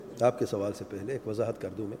آپ کے سوال سے پہلے ایک وضاحت کر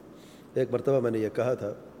دوں میں. ایک مرتبہ میں نے یہ کہا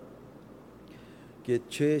تھا کہ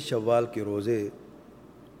 6 شوال کے روزے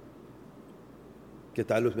کے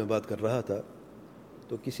تعلق میں بات کر رہا تھا،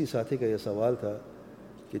 تو کسی ساتھی کا یہ سوال تھا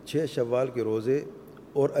کہ 6 شوال کے روزے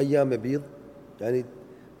اور ایام بیض یعنی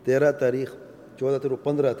 13 تاریخ 14 تاریخ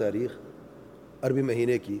 15 تاریخ عربی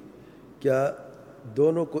مہینے کی، کیا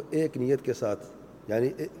دونوں کو ایک نیت کے ساتھ یعنی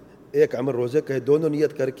ایک عمل روزے کا ہے، دونوں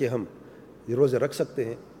نیت کر کے ہم یہ روزے رکھ سکتے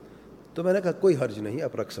ہیں؟ تو میں نے کہا کوئی حرج نہیں،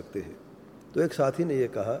 آپ رکھ سکتے ہیں. تو ایک ساتھی نے یہ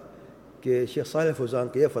کہا کہ شیخ صالح فوزان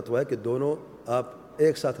کا یہ فتویٰ ہے کہ دونوں آپ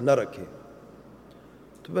ایک ساتھ نہ رکھیں.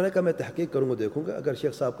 تو میں نے کہا میں تحقیق کروں گا، دیکھوں گا، اگر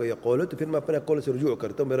شیخ صاحب کا یہ قول ہے تو پھر میں اپنے قول سے رجوع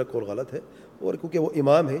کرتا ہوں، میرا قول غلط ہے. اور کیونکہ وہ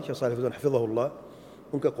امام ہے شیخ صالح فوزان حفظہ اللہ،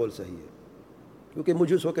 ان کا قول صحیح ہے. کیونکہ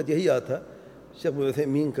مجھے اس وقت یہی یاد تھا، شیخ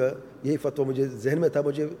عثیمین کا یہی فتویٰ مجھے ذہن میں تھا،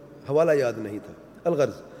 مجھے حوالہ یاد نہیں تھا.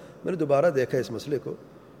 الغرض میں نے دوبارہ دیکھا اس مسئلے کو،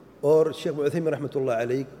 اور شیخ عثیمین رحمۃ اللہ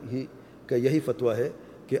علیہ ہی کا یہی فتویٰ ہے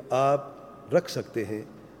کہ آپ رکھ سکتے ہیں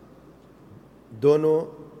دونوں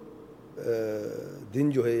دن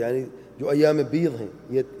جو ہے، یعنی جو ایام بیض ہیں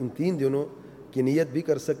یہ ان 3 دنوں کی نیت بھی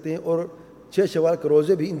کر سکتے ہیں، اور 6 شوال کے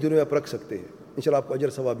روزے بھی ان دنوں آپ رکھ سکتے ہیں. انشاءاللہ آپ کو اجر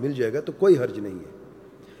ثواب مل جائے گا، تو کوئی حرج نہیں ہے.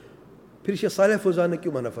 پھر شیخ صالح فوزان نے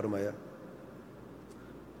کیوں منع فرمایا؟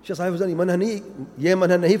 شیخ صالح فوزان یہ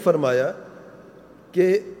منع نہیں فرمایا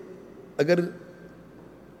کہ اگر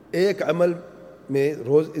ایک عمل میں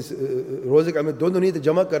روزے کا عمل دونوں نیت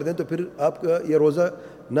جمع کر دیں تو پھر آپ کا یہ روزہ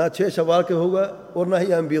نہ 6 شوال کا ہوگا اور نہ ہی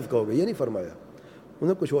ایام بیض کا ہوگا. یہ نہیں فرمایا انہوں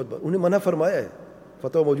نے، کچھ اور انہیں منع فرمایا ہے،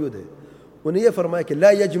 فتویٰ موجود ہے. انہیں یہ فرمایا کہ لا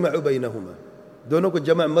یجمع بینہما، دونوں کو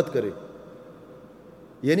جمع مت کرے.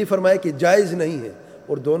 یہ نہیں فرمایا کہ جائز نہیں ہے،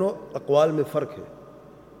 اور دونوں اقوال میں فرق ہے.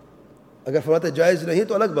 اگر فرماتا جائز نہیں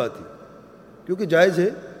تو الگ بات ہے، کیونکہ جائز ہے،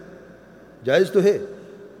 جائز تو ہے،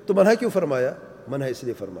 تو منع کیوں فرمایا؟ منع اس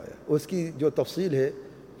لیے فرمایا، اس کی جو تفصیل ہے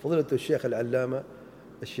فضیلۃ الشیخ العلامہ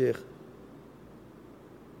الشیخ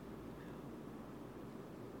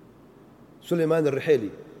سلیمان الرحیلی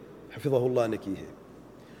حفظہ اللہ نے کی ہے.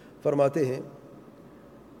 فرماتے ہیں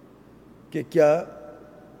کہ کیا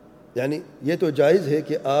یعنی یہ تو جائز ہے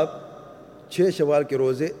کہ آپ 6 شوال کے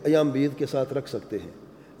روزے ایام بیض کے ساتھ رکھ سکتے ہیں،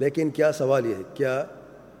 لیکن کیا سوال یہ ہے کیا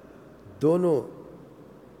دونوں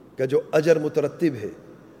کا جو اجر مترتب ہے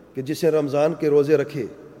کہ جس نے رمضان کے روزے رکھے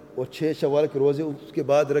اور 6 شوال کے روزے اس کے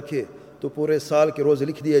بعد رکھے تو پورے سال کے روزے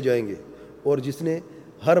لکھ دیے جائیں گے، اور جس نے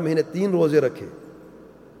ہر مہینے 3 روزے رکھے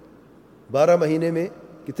 12 مہینے میں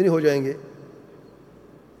کتنے ہو جائیں گے؟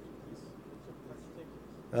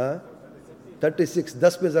 36،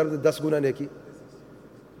 10 پہ ضرب 10 گنا نیکی،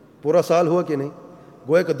 پورا سال ہوا کہ نہیں؟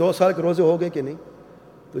 گویا کہ 2 سال کے روزے ہو گئے کہ نہیں؟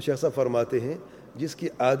 تو شیخ صاحب فرماتے ہیں جس کی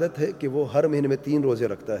عادت ہے کہ وہ ہر مہینے میں 3 روزے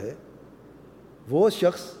رکھتا ہے، وہ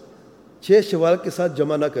شخص 6 شوال کے ساتھ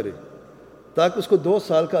جمع نہ کرے تاکہ اس کو 2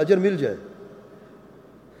 سال کا اجر مل جائے.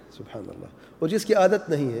 سبحان اللہ. اور جس کی عادت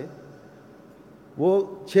نہیں ہے وہ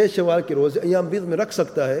 6 شوال کے روزے ایام بیض میں رکھ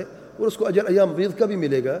سکتا ہے، اور اس کو اجر ایام بیض کا بھی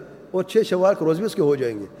ملے گا، اور 6 شوال کے روزے بھی اس کے ہو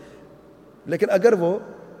جائیں گے. لیکن اگر وہ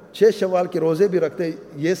 6 شوال کے روزے بھی رکھتے،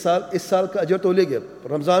 یہ سال اس سال کا اجر تو لے گیا،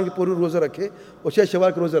 رمضان کے پورے روزے رکھے اور 6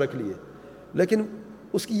 شوال کے روزے رکھ لیے، لیکن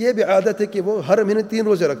اس کی یہ بھی عادت ہے کہ وہ ہر مہینے 3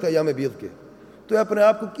 روزے رکھتا ہے ایام بیض کے، تو اپنے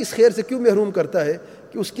آپ کو کس خیر سے کیوں محروم کرتا ہے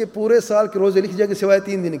کہ اس کے پورے سال کے روزے لکھ جائیں گے سوائے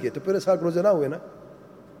 3 دن کے؟ تو پورے سال کے روزے نہ ہوئے نا.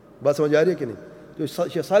 بات سمجھ آ رہی ہے کہ نہیں؟ تو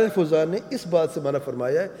شیخ صالح فوزان نے اس بات سے منع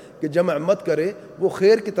فرمایا ہے کہ جمع مت کرے. وہ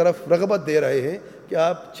خیر کی طرف رغبت دے رہے ہیں کہ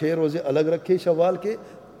آپ 6 روزے الگ رکھیں شوال کے،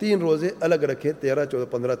 3 روزے الگ رکھیں 13، 14،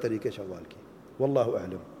 15 تاریخ شوال کی. واللہ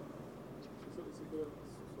اعلم.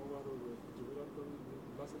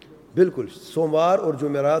 بالکل، سوموار اور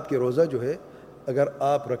جمعرات کے روزہ جو ہے اگر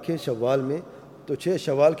آپ رکھیں شوال میں تو 6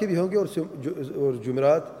 شوال کے بھی ہوں گے، اور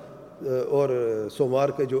جمعرات اور سوموار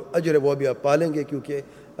کے جو اجر ہے وہ بھی آپ پالیں گے، کیونکہ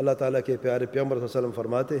اللہ تعالیٰ کے پیارے پیغمبر صلی اللہ علیہ وسلم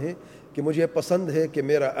فرماتے ہیں کہ مجھے پسند ہے کہ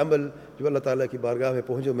میرا عمل جو اللہ تعالیٰ کی بارگاہ میں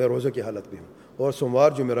پہنچے میں روزے کی حالت میں ہوں، اور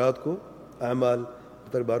سوموار جمعرات کو اعمال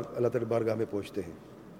اللہ تعالیٰ کی بارگاہ میں پہنچتے ہیں.